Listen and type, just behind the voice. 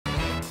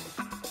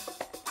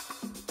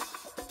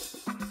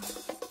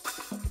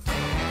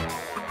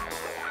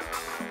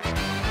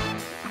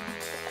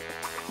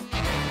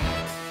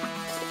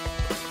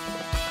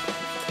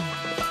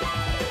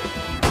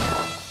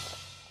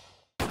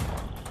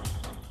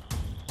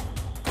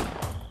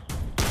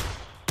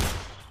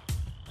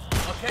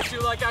catch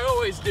you like I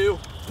always do.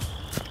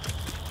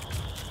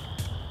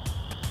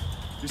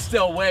 You're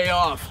still way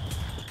off.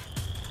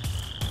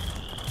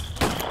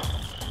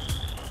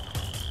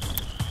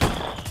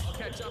 I'll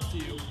catch up to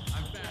you.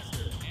 I'm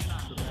faster, and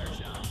I'm the better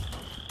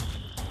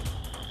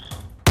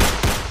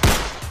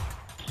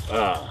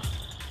shot.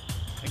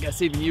 I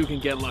guess even you can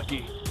get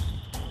lucky.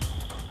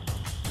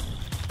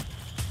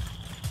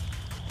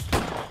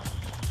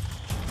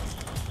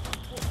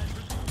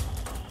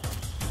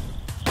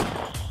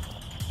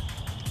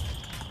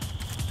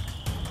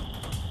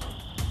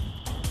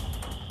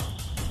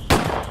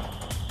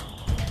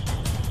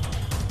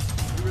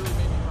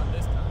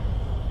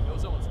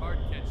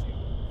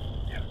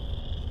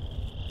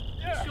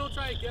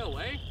 Get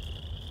away.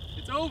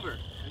 It's over.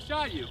 I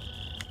shot you.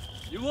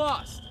 You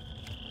lost.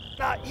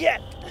 Not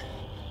yet.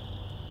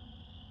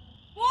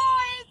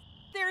 Boys,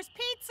 there's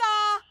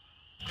pizza.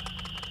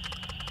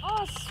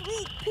 Oh,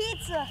 sweet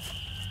pizza.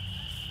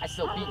 I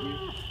still beat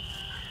you.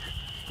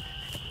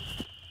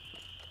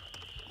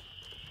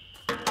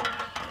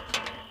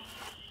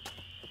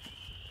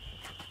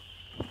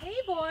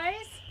 Hey,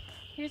 boys.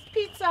 Here's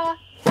pizza.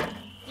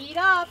 Eat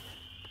up.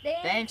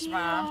 Thanks,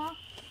 Mom.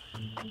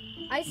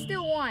 I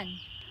still won.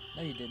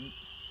 No, you didn't.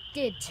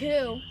 Did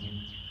too.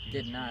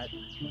 Did not.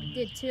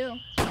 Did too.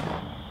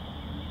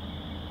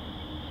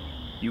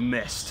 You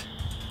missed.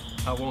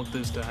 I won't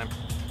this time.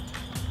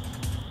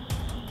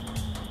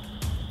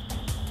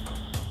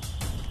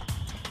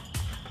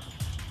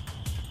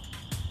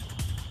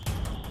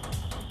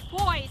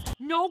 Boys,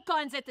 no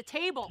guns at the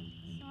table.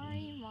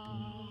 Sorry,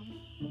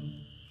 Mom.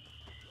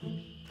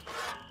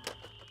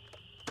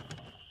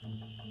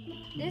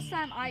 This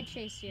time I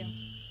chase you.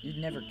 You'd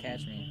never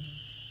catch me.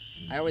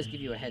 I always give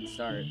you a head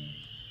start.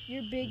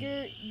 You're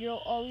bigger,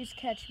 you'll always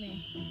catch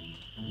me.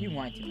 You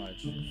whine too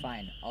much.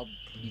 Fine, I'll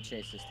be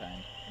chased this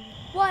time.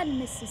 1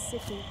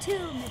 Mississippi,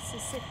 2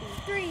 Mississippi,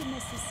 3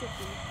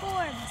 Mississippi,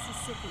 4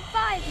 Mississippi,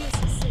 5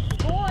 Mississippi.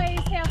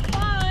 Boys, have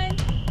fun.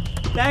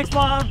 Thanks,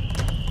 Mom.